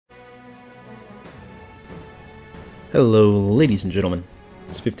Hello, ladies and gentlemen.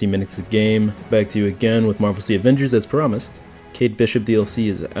 It's 15 minutes of game. Back to you again with Marvel's The Avengers as promised. Kate Bishop DLC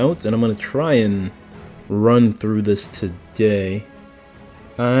is out, and I'm going to try and run through this today.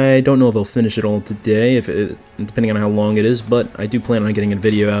 I don't know if I'll finish it all today, depending on how long it is, but I do plan on getting a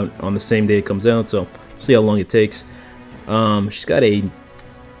video out on the same day it comes out, so we'll see how long it takes. She's got a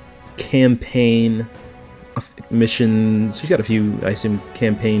campaign mission. She's got a few, I assume,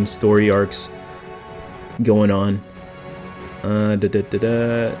 campaign story arcs going on. Yeah,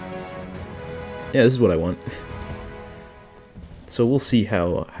 this is what I want. So we'll see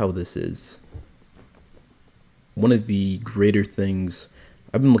how this is. One of the greater things,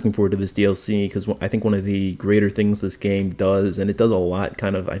 I've been looking forward to this DLC because I think one of the greater things this game does, and it does a lot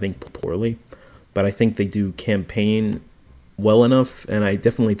kind of, I think, poorly, but I think they do campaign well enough, and I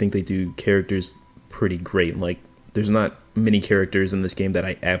definitely think they do characters pretty great. Like, there's not many characters in this game that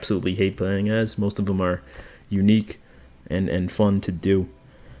I absolutely hate playing as. Most of them are unique and fun to do,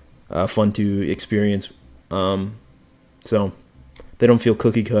 fun to experience. So they don't feel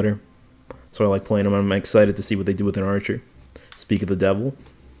cookie cutter. So I like playing them. I'm excited to see what they do with an archer. Speak of the devil.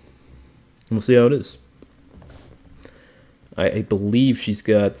 And we'll see how it is. I believe she's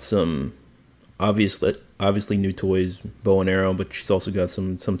got some obviously new toys, bow and arrow, but she's also got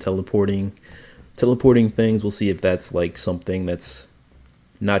some teleporting things. We'll see if that's like something that's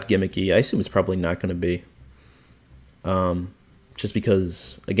not gimmicky. I assume it's probably not going to be. Just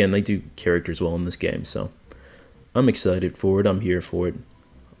because, again, they do characters well in this game, so I'm excited for it. I'm here for it.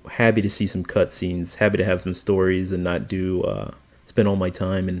 Happy to see some cutscenes. Happy to have some stories and not spend all my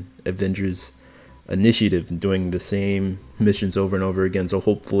time in Avengers Initiative doing the same missions over and over again. So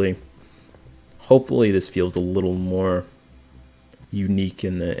hopefully this feels a little more unique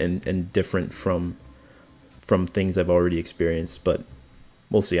and different from things I've already experienced. But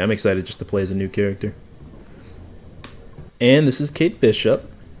we'll see. I'm excited just to play as a new character. And this is Kate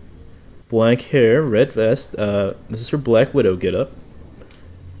Bishop. Black hair, red vest. This is her Black Widow getup.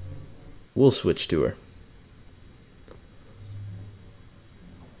 We'll switch to her.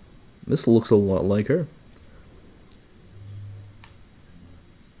 This looks a lot like her.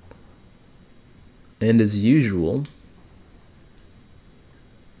 And as usual,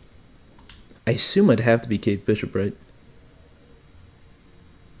 I assume I'd have to be Kate Bishop, right?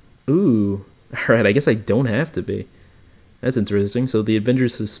 Ooh. Alright, I guess I don't have to be. That's interesting. So the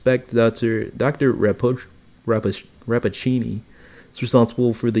Avengers suspect Dr. Rappaccini is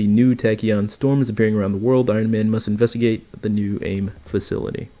responsible for the new tachyon storms appearing around the world. Iron Man must investigate the new A.I.M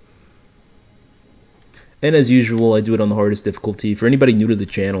facility. And as usual, I do it on the hardest difficulty. For anybody new to the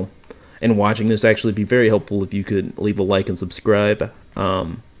channel and watching this, actually it'd be very helpful if you could leave a like and subscribe.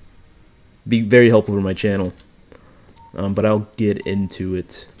 Be very helpful for my channel. But I'll get into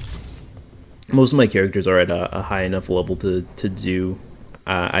it. Most of my characters are at a high enough level to do,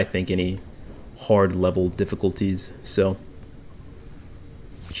 I think, any hard level difficulties, so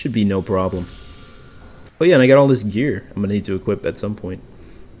it should be no problem. Oh yeah, and I got all this gear I'm gonna need to equip at some point.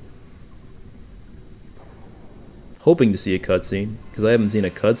 Hoping to see a cutscene, because I haven't seen a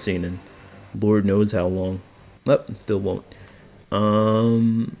cutscene in Lord knows how long. Nope, it still won't. I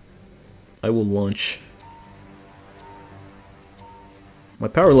will launch. My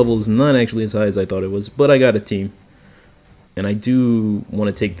power level is not actually as high as I thought it was, but I got a team. And I do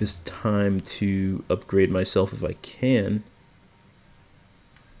want to take this time to upgrade myself if I can.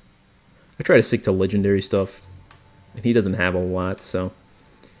 I try to stick to legendary stuff, and he doesn't have a lot, so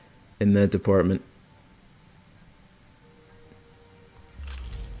in that department.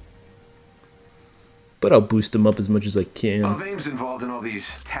 But I'll boost him up as much as I can. Well, if A.I.M's involved in all these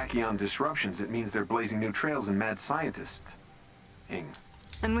tachyon disruptions, it means they're blazing new trails in mad scientists.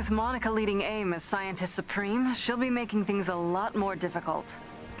 And with Monica leading A.I.M as Scientist Supreme, she'll be making things a lot more difficult.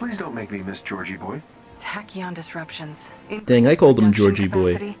 Please don't make me miss Georgie Boy. Tachyon disruptions. Dang, I called him Georgie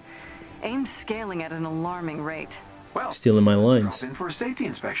Boy. A.I.M's scaling at an alarming rate. Well, stealing my lines. Drop in for a safety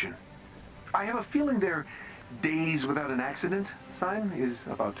inspection. I have a feeling their days without an accident sign is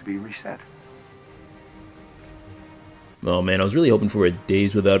about to be reset. Oh man, I was really hoping for a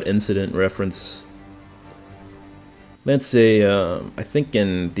days without incident reference. Let's say, I think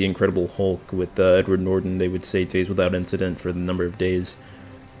in The Incredible Hulk with Edward Norton, they would say days without incident for the number of days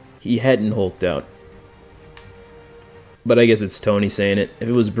he hadn't hulked out. But I guess it's Tony saying it. If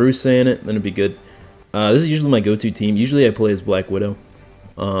it was Bruce saying it, then it'd be good. This is usually my go-to team. Usually I play as Black Widow.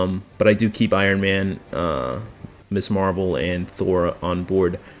 But I do keep Iron Man, Miss Marvel, and Thor on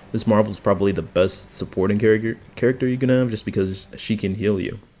board. Miss Marvel's probably the best supporting character you can have, just because she can heal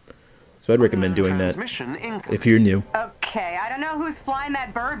you. So I'd recommend doing that if you're new. Okay, I don't know who's flying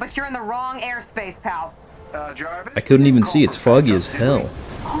that bird, but you're in the wrong airspace, pal. Jarvis? I couldn't even see. It's foggy as hell.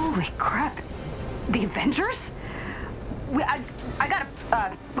 Holy crap. The Avengers? I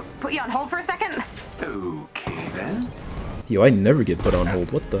gotta put you on hold for a second. Okay, then. Yo, I never get put on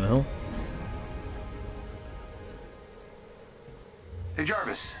hold. What the hell? Hey,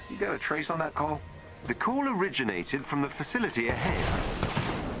 Jarvis, you got a trace on that call? The call originated from the facility ahead.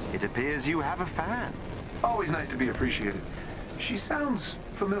 It appears you have a fan. Always nice to be appreciated. She sounds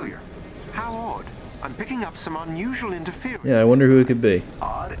familiar. How odd. I'm picking up some unusual interference. Yeah, I wonder who it could be.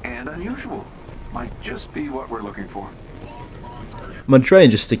 Odd and unusual. Might just be what we're looking for. I'm gonna try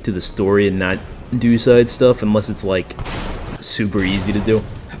and just stick to the story and not do side stuff unless it's like super easy to do.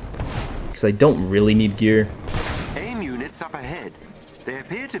 Because I don't really need gear. A.I.M units up ahead. They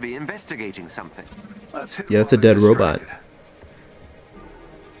appear to be investigating something. Let's hit Yeah, that's a them while dead they're robot. distracted.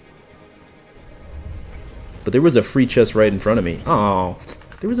 But there was a free chest right in front of me. Oh,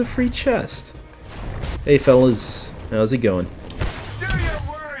 there was a free chest. Hey fellas, how's it going? Do your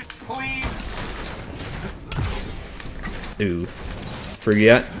worst, please. Ooh,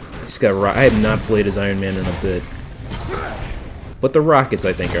 forget. This guy, I have not played as Iron Man in a bit. But the rockets,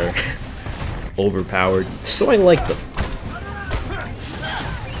 I think, are overpowered, so I like them.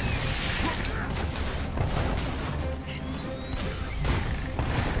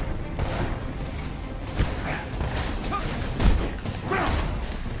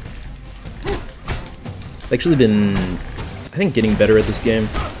 I've actually been, I think, getting better at this game.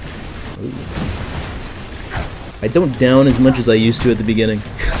 Ooh. I don't down as much as I used to at the beginning,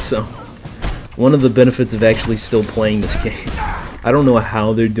 so one of the benefits of actually still playing this game. I don't know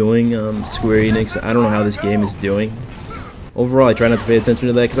how they're doing, Square Enix. I don't know how this game is doing. Overall, I try not to pay attention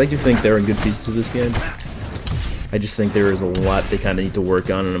to that because I do think there are good pieces to this game. I just think there is a lot they kind of need to work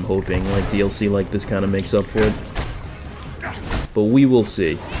on, and I'm hoping like DLC like this kind of makes up for it. But we will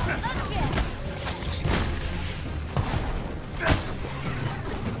see.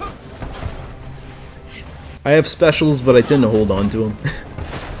 I have specials, but I tend to hold on to them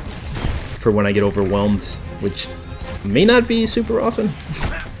for when I get overwhelmed, which may not be super often.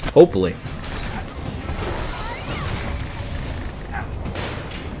 Hopefully.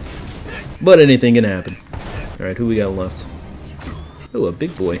 But anything can happen. Alright, who we got left? Oh, a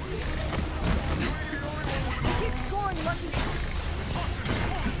big boy.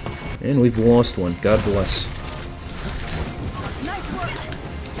 And we've lost one. God bless.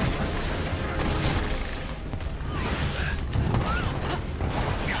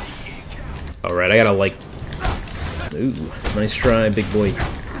 Alright, I gotta like... Ooh, nice try, big boy.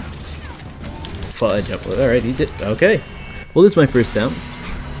 Fudge. Alright, he did. Okay. Well, this is my first down.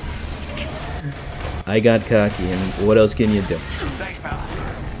 I got cocky, and what else can you do? Thanks, pal.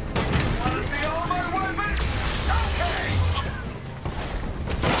 Wanna see all my weapons? Okay.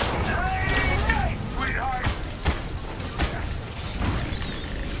 Hey, sweetheart.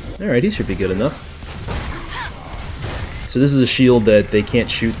 Alright, he should be good enough. So this is a shield that they can't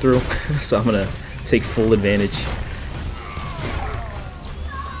shoot through, so I'm gonna take full advantage.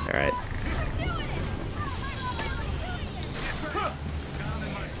 Alright.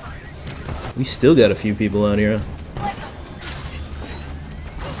 We still got a few people out here.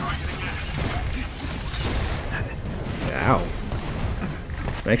 Ow.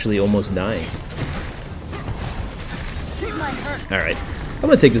 I'm actually almost dying. Alright. I'm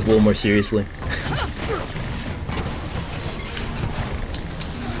gonna take this a little more seriously.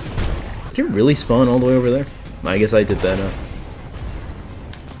 Did you really spawn all the way over there? I guess I did that,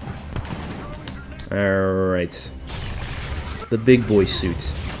 huh? Alright. The big boy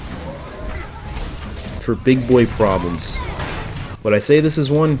suit. For big boy problems. Would I say this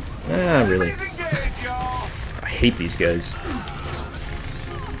is one? Ah, really. I hate these guys.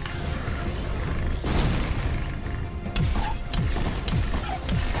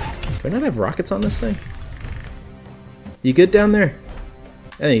 Do I not have rockets on this thing? You good down there?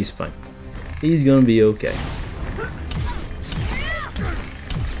 I think he's fine. He's gonna be okay.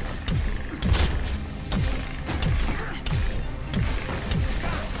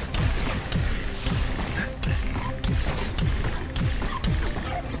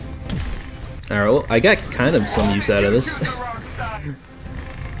 Alright, well, I got kind of some use out of this.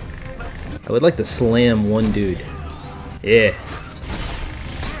 I would like to slam one dude. Yeah.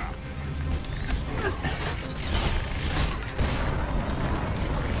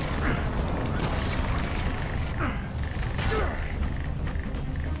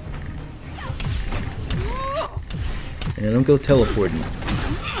 And I'm go teleporting.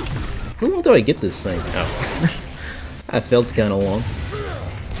 How long do I get this thing? Oh. I felt kind of long.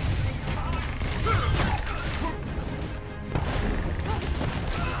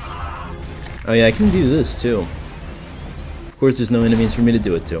 Oh yeah, I can do this too. Of course, there's no enemies for me to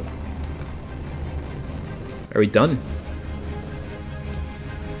do it to. Are we done?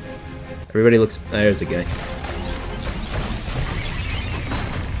 Everybody looks... there's a guy.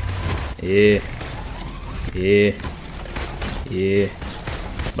 Yeah. Yeah. Yeah.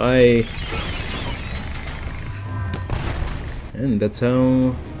 Bye. And that's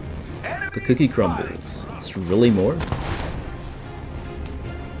how the cookie crumbles. It's really more.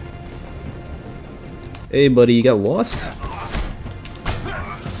 Hey buddy, you got lost?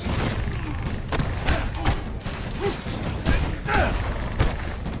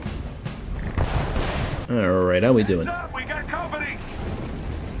 Alright, how we doing? We got company.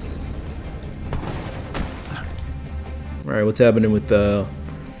 Alright, what's happening with the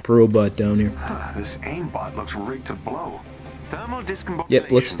robot down here? This AIM bot looks rigged to blow. Thermal discombobulation.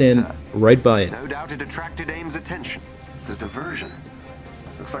 Yep, let's stand right by it. No doubt it attracted AIM's attention. The diversion.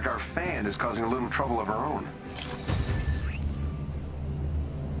 Looks like our fan is causing a little trouble of her own.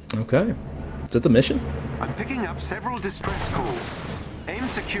 Okay. Is that the mission? I'm picking up several distress calls. AIM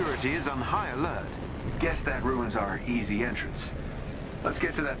security is on high alert. Guess that ruins our easy entrance. Let's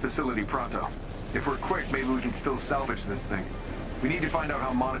get to that facility pronto. If we're quick, maybe we can still salvage this thing. We need to find out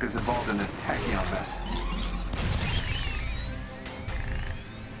how Monica's involved in this tachyon mess.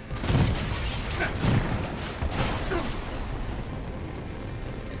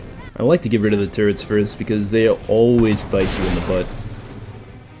 I like to get rid of the turrets first because they always bite you in the butt.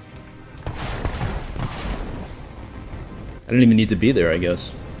 I didn't even need to be there, I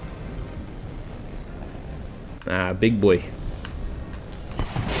guess. Ah, big boy.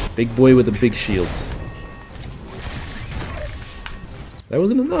 Big boy with a big shield. That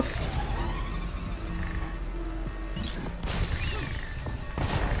wasn't enough.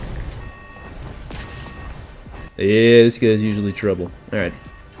 Yeah, this guy's usually trouble. Alright.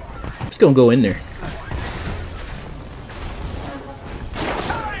 Just gonna go in there.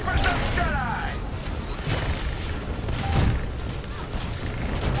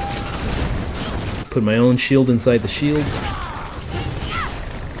 Put my own shield inside the shield.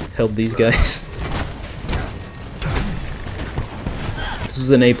 Help these guys. This is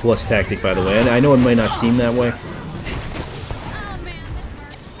an A+ tactic, by the way. I know it might not seem that way.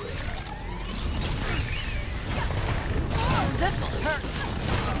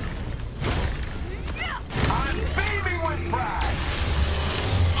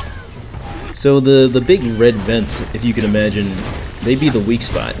 So the big red vents, if you can imagine, they be the weak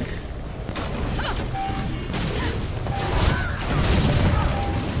spot.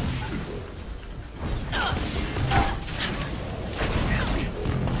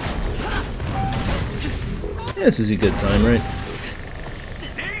 Yeah, this is a good time, right?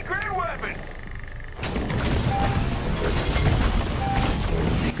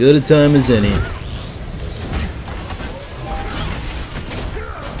 Good a time as any.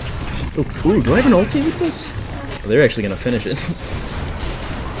 Ooh, do I have an ulti with this? Oh, they're actually gonna finish it.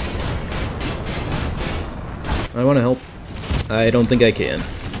 I wanna help. I don't think I can.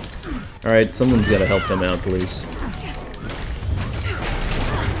 Alright, someone's gotta help them out, please.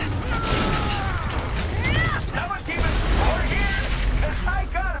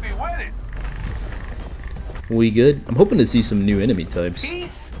 We good? I'm hoping to see some new enemy types.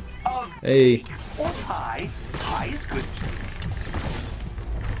 Hey. Pie is good.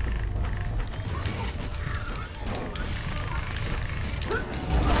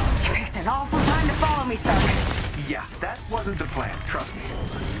 An awful time to follow me, sir. Yeah, that wasn't the plan, trust me.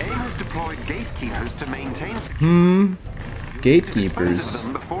 AIM has deployed gatekeepers to maintain security. Gatekeepers. Dispose of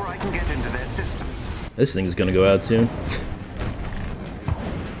them before I can get into their system. This thing is gonna go out soon.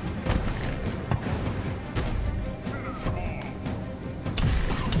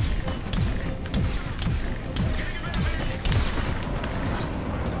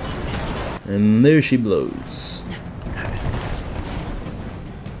 And there she blows.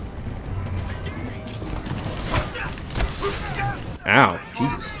 Ow,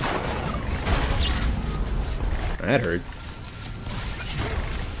 Jesus. That hurt.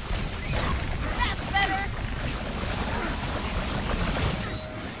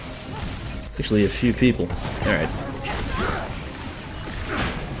 It's actually a few people. Alright.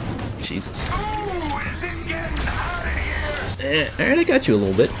 Jesus. Alright, I got you a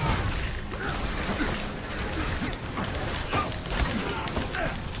little bit.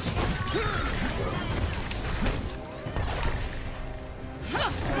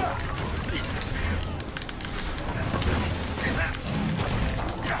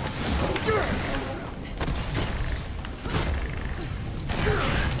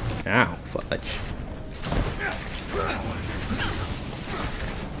 Ow, fudge.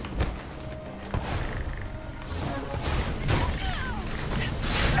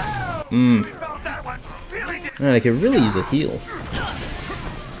 Alright, I could really use a heal.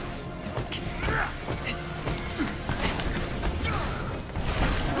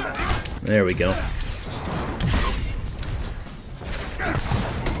 There we go.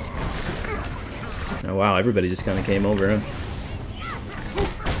 Oh wow, everybody just kind of came over, huh?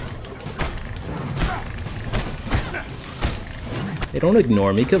 Hey, don't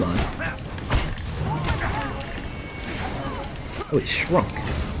ignore me, come on. Oh, it shrunk.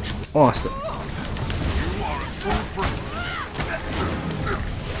 Awesome.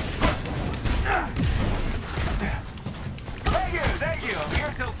 Thank you. I'm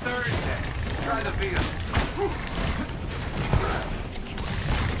here till Thursday. Try the beat.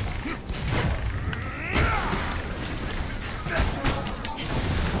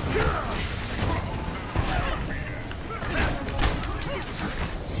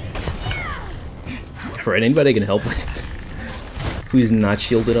 Alright, anybody can help with who's not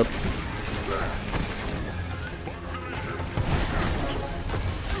shielded up?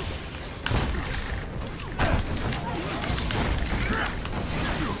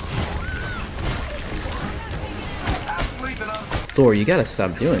 Thor, you gotta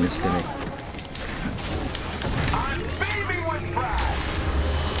stop doing this to me.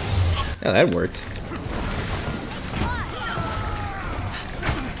 Yeah, that worked.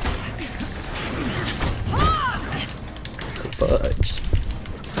 Fudge.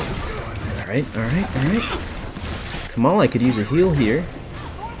 Alright. Come on, I could use a heal here.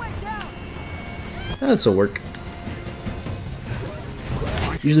 This'll work.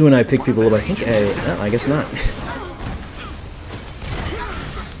 Usually when I pick people up, I think I guess not.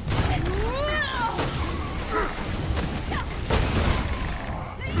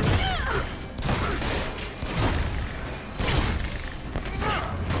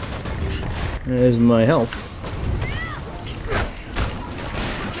 There's my health.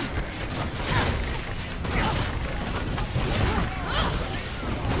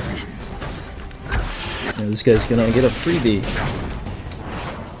 Now this guy's gonna get a freebie.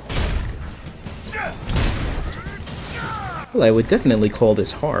 Well, I would definitely call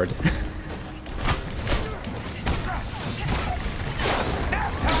this hard.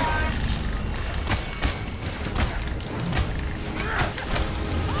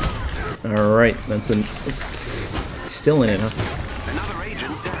 Alright, that's an... Still in it, huh? Another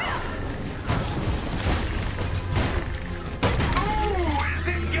agent down.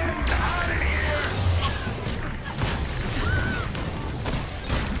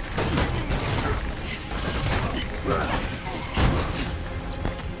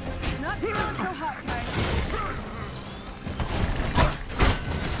 Not feeling so hot, guys.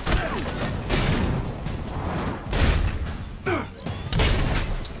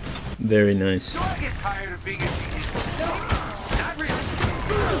 Very nice. Do I get tired of being a genius? No, not really.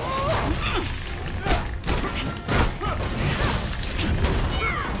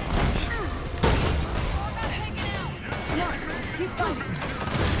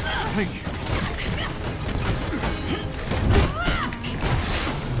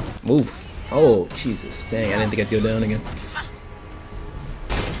 Move. Oh, Jesus. Dang, I didn't think I'd go down again.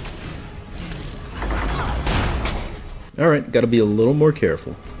 Alright, gotta be a little more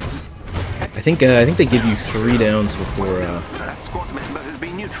careful. I think they give you 3 downs before That squad member has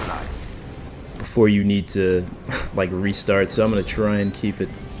been neutralized. before you need to like restart, so I'm gonna try and keep it.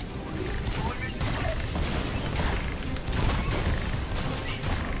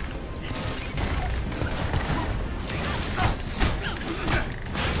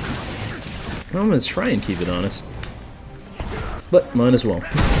 I'm gonna try and keep it honest, but might as well.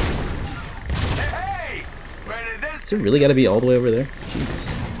 Hey! Where did this... Does it really gotta be all the way over there?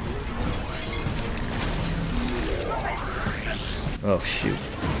 Jesus. Oh shoot.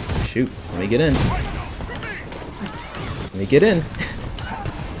 Shoot. Let me get in. Let me get in.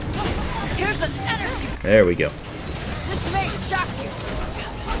 Here's an energy. There we go. This may shock you.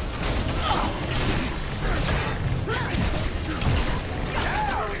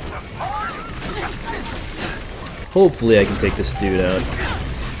 Hopefully I can take this dude out.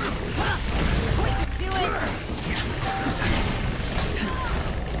 Do it.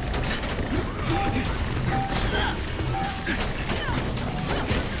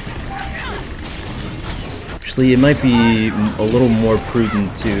 Actually, it might be a little more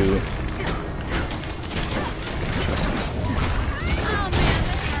prudent to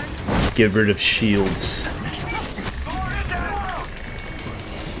get rid of shields.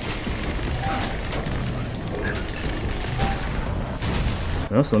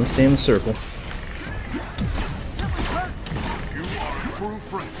 Well, so let me stay in the circle.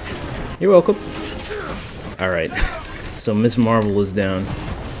 You're welcome. Alright, so Miss Marvel is down.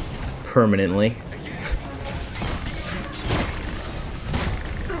 permanently.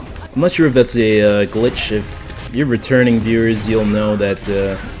 I'm not sure if that's a glitch. If you're returning viewers, you'll know that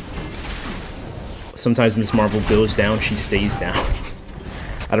sometimes Miss Marvel goes down, she stays down.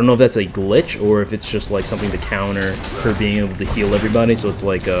 I don't know if that's a glitch or if it's just like something to counter her being able to heal everybody, so it's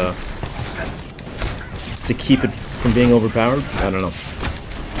like it's to keep it from being overpowered. I don't know.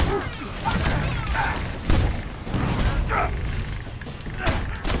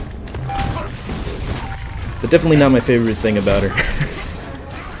 But definitely not my favorite thing about her.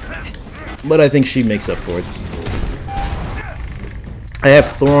 But I think she makes up for it. I have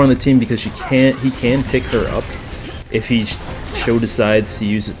Thor on the team because he can pick her up if he decides to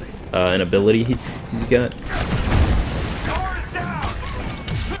use an ability he's got.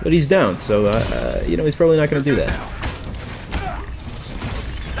 But he's down, so you know, he's probably not going to do that.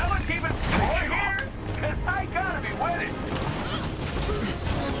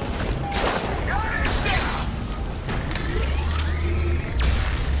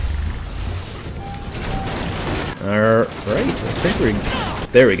 Alright, I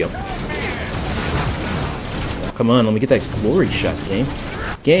think there we go. Come on, let me get that glory shot, game.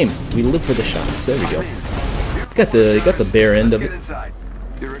 Game, we live for the shots. There we go. Got the bare end of it.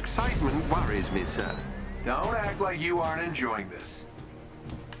 Your excitement worries me, sir. Don't act like you aren't enjoying this.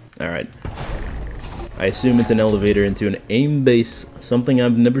 Alright. I assume it's an elevator into an AIM base, something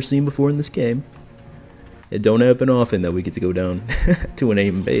I've never seen before in this game. It don't happen often that we get to go down to an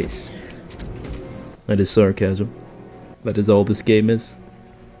AIM base. That is sarcasm. That is all this game is.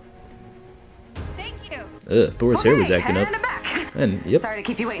 Thank you. Thor's hair was acting up. And yep. Sorry to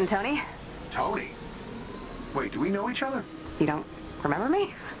keep you waiting, Tony. Tony? Wait, do we know each other? You don't remember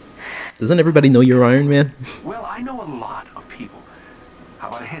me? Doesn't everybody know you're Iron Man? Well, I know a lot of people. How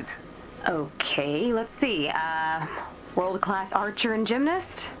about a hint? Okay, let's see. World-class archer and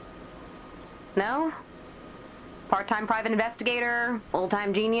gymnast? No? Part-time private investigator?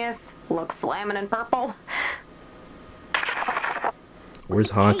 Full-time genius? Looks slamming in purple? Where's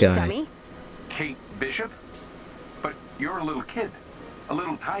Hawkeye? Dummy. Kate Bishop? But you're a little kid. A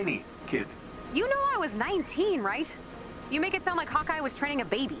little tiny kid. You know I was 19, right? You make it sound like Hawkeye was training a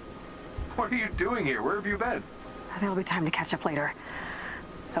baby. What are you doing here? Where have you been? There'll be time to catch up later.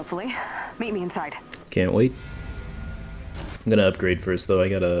 Hopefully. Meet me inside. Can't wait. I'm gonna upgrade first though. I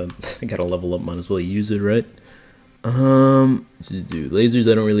gotta level up. Might as well use it, right? Dude,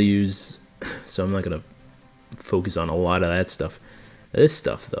 lasers I don't really use, so I'm not gonna focus on a lot of that stuff. This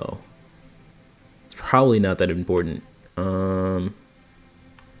stuff though, it's probably not that important.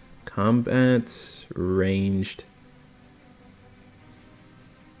 Combat, ranged.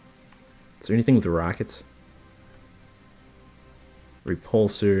 Is there anything with rockets?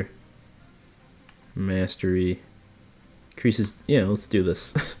 Repulsor, mastery, increases. Yeah, let's do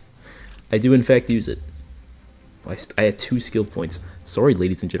this. I do in fact use it. I had 2 skill points. Sorry,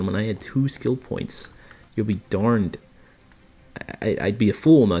 ladies and gentlemen, I had 2 skill points. You'll be darned. I'd be a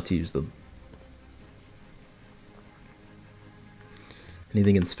fool not to use them.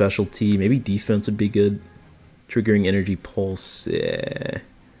 Anything in specialty? Maybe defense would be good. Triggering energy pulse. Yeah.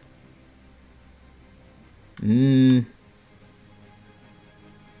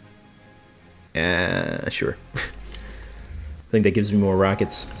 Sure. I think that gives me more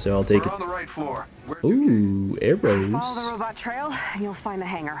rockets, so I'll take it. We're on the right floor. Ooh, arrows. Follow the robot trail, and you'll find the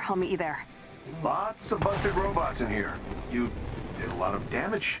hangar. I'll meet you there. Lots of busted robots in here. You did a lot of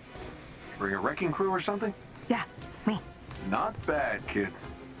damage. Bring a wrecking crew or something? Yeah, me. Not bad, kid.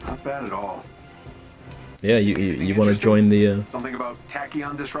 Not bad at all. Yeah, you want to join the... Something about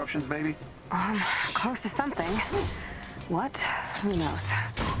tachyon disruptions, maybe? Close to something. What? Who knows?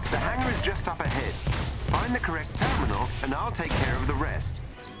 The hangar is just up ahead. Find the correct terminal, and I'll take care of the rest.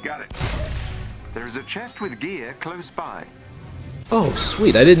 Got it. There is a chest with gear close by. Oh,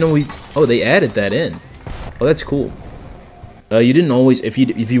 sweet. I didn't know we... Oh, they added that in. Oh, that's cool. You didn't always... If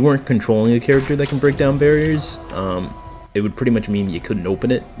you weren't controlling a character that can break down barriers, it would pretty much mean you couldn't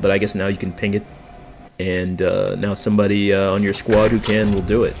open it. But I guess now you can ping it. And now somebody on your squad who can will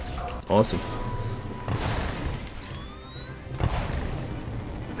do it. Awesome.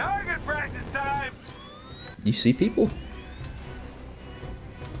 Target practice time! You see people?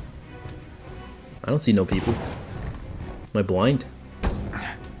 I don't see no people. Am I blind?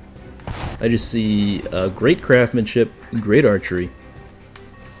 I just see great craftsmanship, great archery,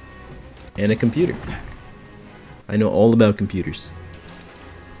 and a computer. I know all about computers.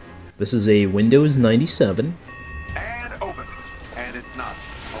 This is a Windows 97. And open. And it's not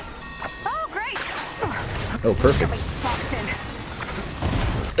open. Oh, great! Oh, perfect.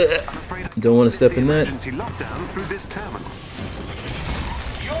 Don't want to step in that. Emergency lockdown through this terminal.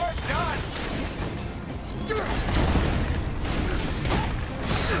 You're done!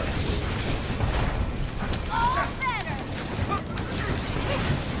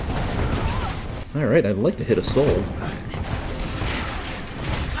 Alright, I'd like to hit a soul.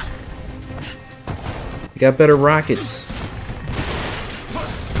 You got better rockets.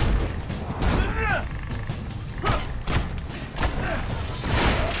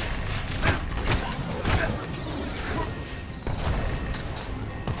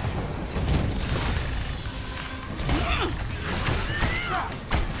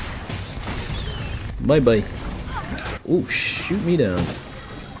 Bye-bye. Ooh, shoot me down.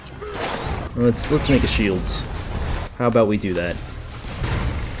 Let's make a shield. How about we do that?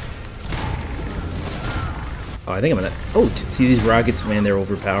 Oh, I think I'm gonna... Oh, see these rockets? Man, they're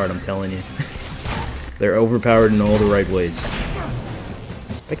overpowered, I'm telling you. They're overpowered in all the right ways.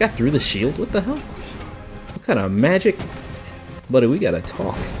 I got through the shield? What the hell? What kind of magic? Buddy, we gotta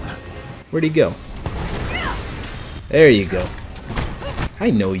talk. Where'd he go? There you go. I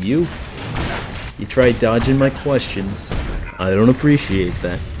know you. You tried dodging my questions. I don't appreciate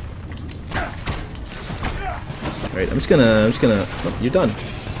that. Alright, I'm just gonna... Oh, you're done.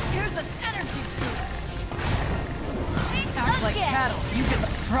 Here's an energy boost. Act like cattle, you get the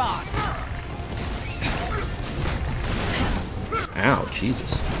frog. Ow,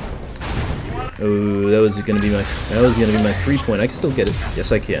 Jesus. Oh, that was gonna be my 3-point. I can still get it.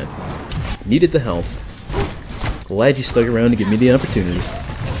 Yes, I can. Needed the health. Glad you stuck around to give me the opportunity.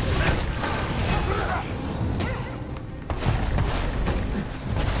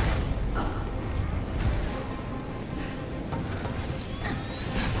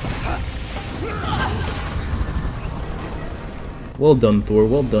 Well done, Thor.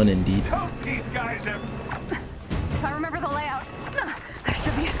 Well done indeed. These guys are... If I remember the layout, there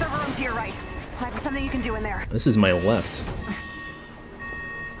should be a server room to your right. Might be something you can do in there. This is my left.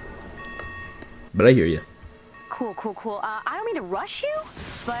 But I hear you. Cool. I don't mean to rush you,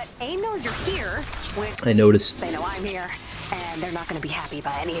 but A knows you're here, which I noticed. they know I'm here, and they're not going to be happy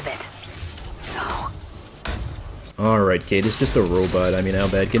about any of it. So... Alright, Kate, it's just a robot. I mean, how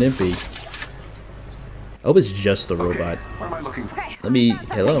bad can it be? Oh, it's just the robot. What am I looking for? Okay. Let me...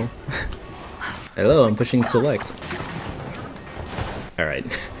 Hello. Hello, I'm pushing select.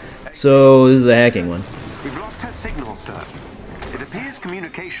 Alright. So, this is a hacking one. We've lost her signal, sir. It appears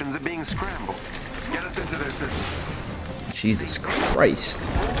communications are being scrambled. Get us into their system. Jesus Christ.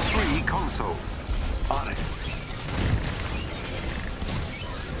 3 console. On it.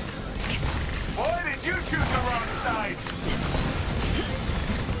 Why did you choose the wrong side?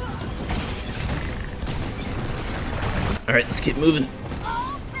 Alright, let's keep moving.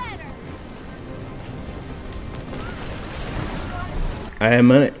 I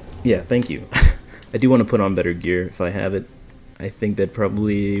am on it. Yeah, thank you. I do want to put on better gear if I have it. I think that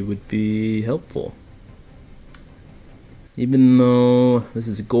probably would be helpful. Even though this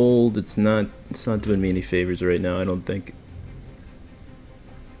is gold, it's not doing me any favors right now, I don't think.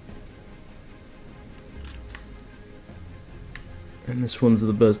 And this one's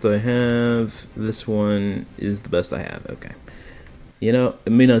the best I have. This one is the best I have. Okay. You know,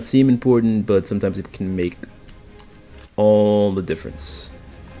 it may not seem important, but sometimes it can make all the difference.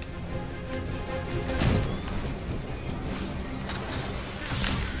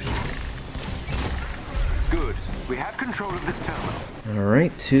 Good. We have control of this terminal.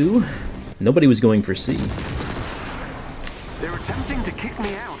 Alright, 2. Nobody was going for C. They're attempting to kick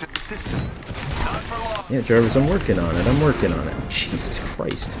me out of the system. Not for long. Yeah, Jarvis, I'm working on it. I'm working on it. Jesus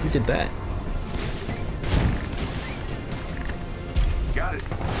Christ. Who did that? Got it.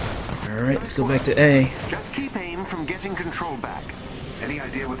 Alright, let's go back to A. Just keep A.I.M from getting control back. Any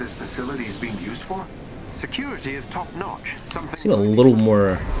idea what this facility is being used for? Security is top-notch. Something Seem a little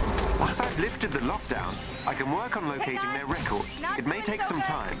more... Once I've lifted the lockdown, I can work on locating their records. It may take some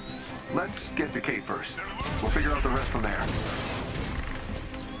time. Let's get to Kate first. We'll figure out the rest from there.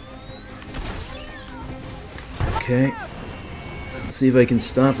 Okay. Let's see if I can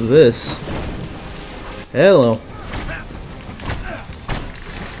stop this. Hello.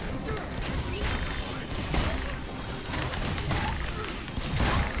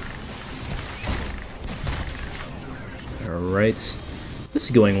 Alright. This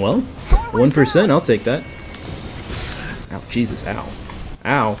is going well. 1%, I'll take that. Ow, Jesus, ow.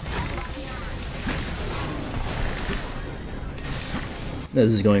 Ow.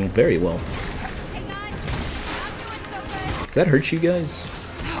 This is going very well. Does that hurt you guys?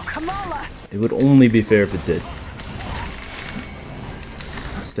 Oh, Kamala! It would only be fair if it did.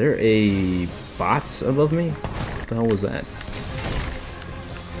 Is there a bot above me? What the hell was that?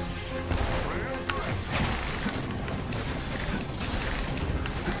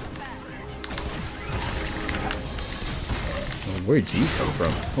 Where'd you come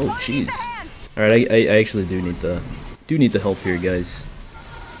from? Oh, jeez. All right, I actually do need the help here, guys.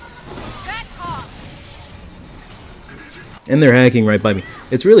 And they're hacking right by me.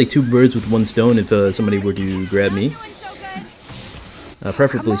 It's really two birds with one stone if somebody were to grab me.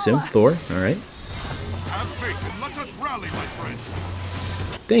 Preferably soon. Thor, alright. Have faith and let us rally, my friend.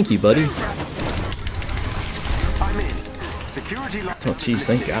 Thank you, buddy. I'm in. Security lock. Oh, jeez,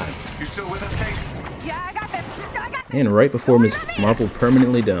 thank God. You still with us, Kate? Yeah, I got this. I got this. And right before Ms. Marvel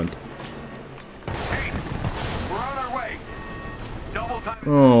permanently dumped. Kate, we're on our way. Double time.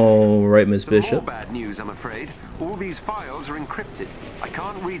 Oh, right, Miss Some more Bishop. bad news, I'm afraid. All these files are encrypted. I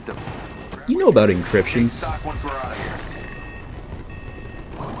can't read them. You know about encryptions. Stock once we're out of here.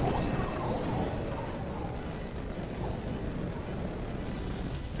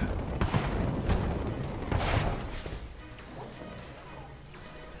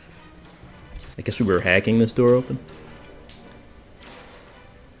 I guess we were hacking this door open.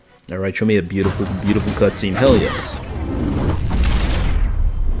 Alright, show me a beautiful, beautiful cutscene. Hell yes.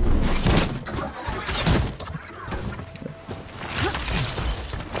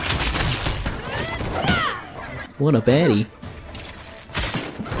 What a baddie.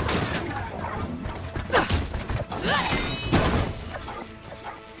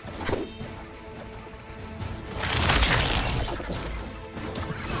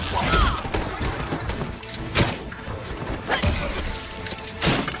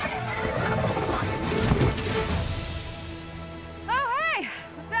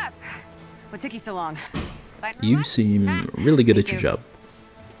 What took you so long? You seem really good at your job.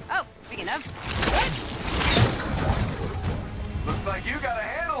 Oh, speaking of. Looks like you got a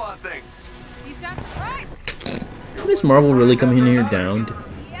handle on things. You sound surprised. Is Marvel really coming in here downed?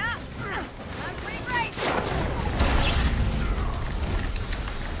 Yeah. I'm pretty great.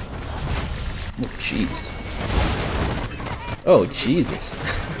 Oh, jeez. Oh, Jesus.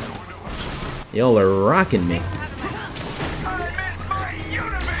 Y'all are rocking me.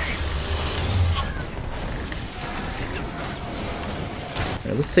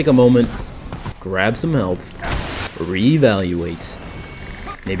 Alright, let's take a moment, grab some help, reevaluate,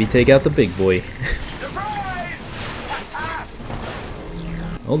 maybe take out the big boy.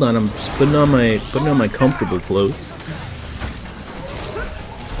 Hold on, I'm just putting on my comfortable clothes.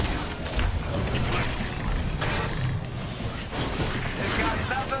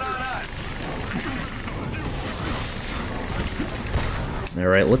 All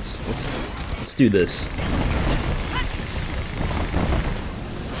right, let's do this.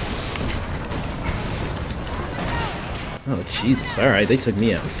 Oh Jesus! All right, they took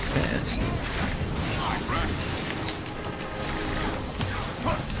me out fast.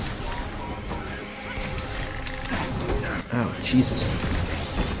 Oh Jesus!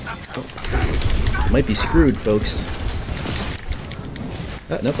 Oh. Might be screwed, folks.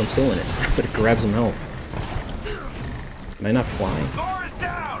 Oh, nope, I'm still in it. Better grab some health. Can I not fly?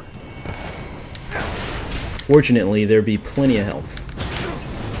 Fortunately, there be plenty of health.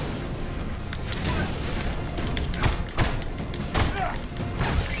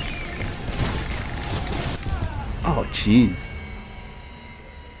 Oh, jeez.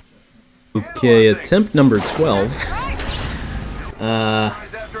 Okay, attempt number 12.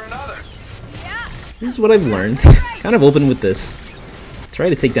 This is what I've learned. Kind of open with this. Try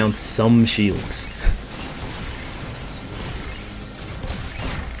to take down some shields.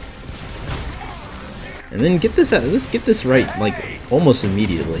 And then get this out. Let's get this right, like, almost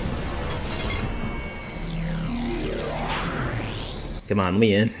immediately. Come on, let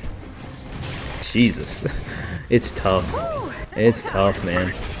me in. Jesus. It's tough. It's tough,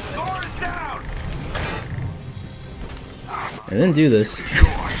 man. And then do this.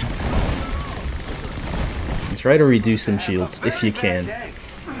 And try to reduce some shields if you can.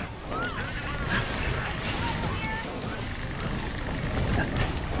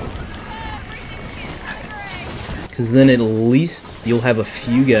 Because then at least you'll have a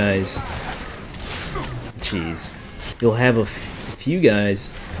few guys. Jeez. You'll have a few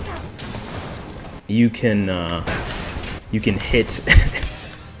guys you can hit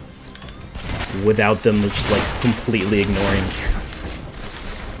without them just like completely ignoring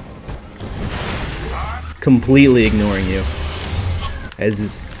you, as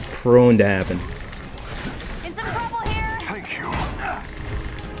is prone to happen. In some trouble here. Thank you.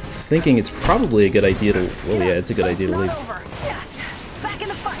 Thinking it's probably a good idea to. Well, yeah, it's a good idea to leave. Over. Yes. Back in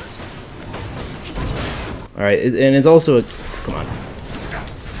the fight. All right, and it's also a. Come on.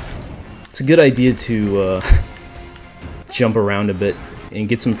 It's a good idea to jump around a bit and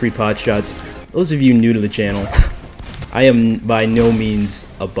get some free pot shots. Those of you new to the channel, I am by no means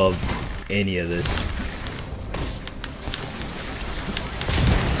above any of this.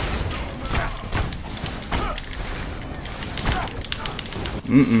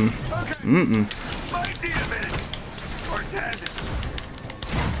 Might need a minute. Or dead.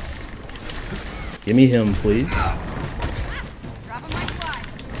 Give me him, please. Drop him like flies.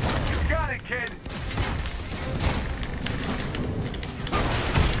 You got it, kid.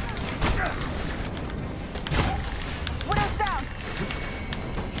 What else down?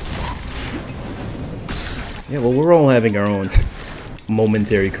 Yeah, well, we're all having our own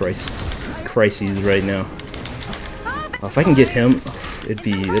momentary crises right now. If I can get him, it'd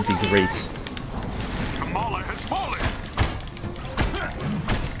be great. Kamala has fallen.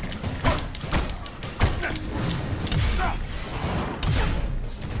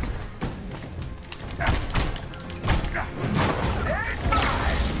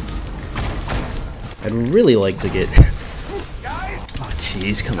 I'd really like to get. Oh,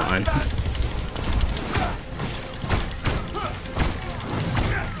 jeez, come on.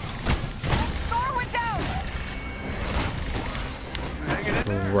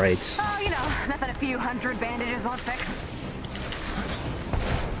 Right. Oh, you know, nothing a few hundred bandages won't fix.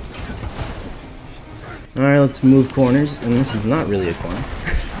 Alright, let's move corners, and this is not really a corner.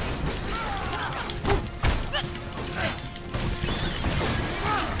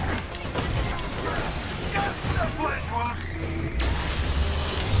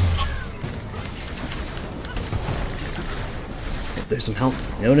 There's some health.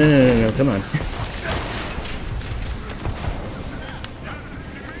 No, come on.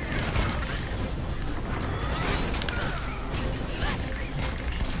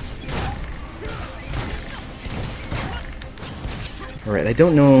 Alright, I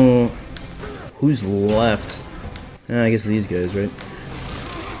don't know who's left. I guess these guys, right?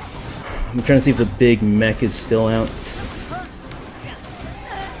 I'm trying to see if the big mech is still out.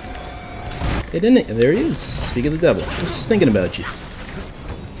 It didn't. There he is. Speak of the devil. I was just thinking about you.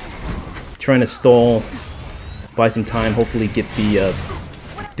 Trying to stall, buy some time, hopefully get the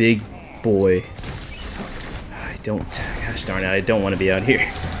big boy. Gosh darn it, I don't want to be out here.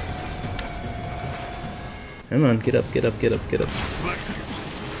 Come on, get up.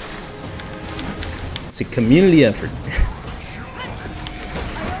 It's a community effort.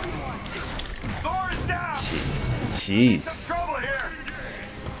 Jeez.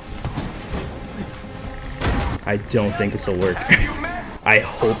 I don't think this will work. I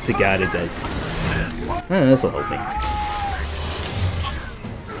hope to God it does. This will help me.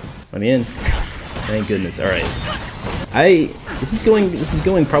 Let me in. Thank goodness. All right. This is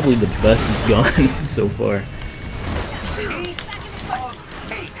going probably the best it's gone so far.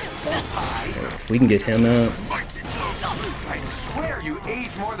 If we can get him out. I swear you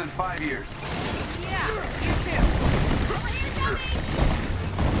aged more than 5 years. Yeah, you too.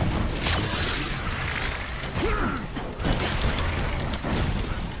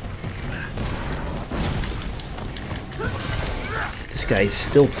 This guy is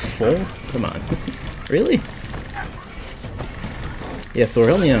still full? Come on. Really? Yeah, Thor,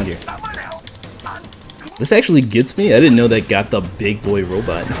 help me out here. This actually gets me? I didn't know that got the big boy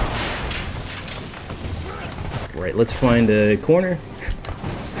robot. Right, let's find a corner.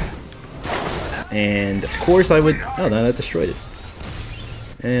 And of course I would... Oh, no, that destroyed it.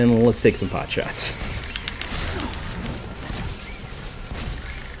 And let's take some pot shots.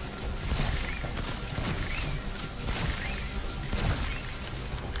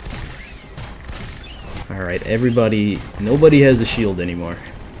 Alright, everybody... Nobody has a shield anymore.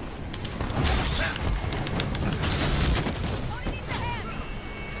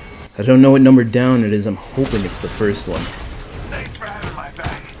 I don't know what number down it is. I'm hoping it's the first one. Thanks for having my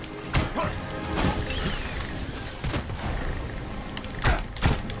back.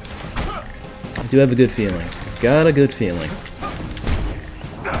 I do have a good feeling. I've got a good feeling.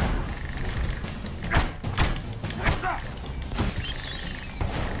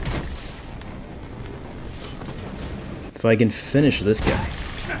 If I can finish this guy.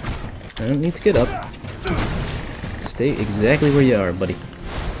 I don't need to get up. Stay exactly where you are, buddy.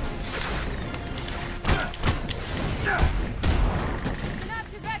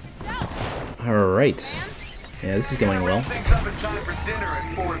 Alright. Yeah, this is going well.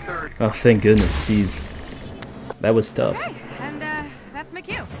 Oh, thank goodness. Jeez. That was tough. Hey, and that's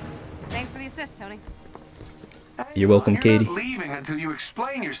McHugh. Thanks for the assist, Tony. You're welcome, Katie. You're not leaving until you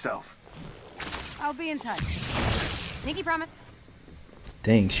explain yourself. I'll be in touch. Pinky promise.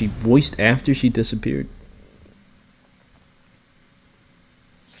 Dang, she voiced after she disappeared.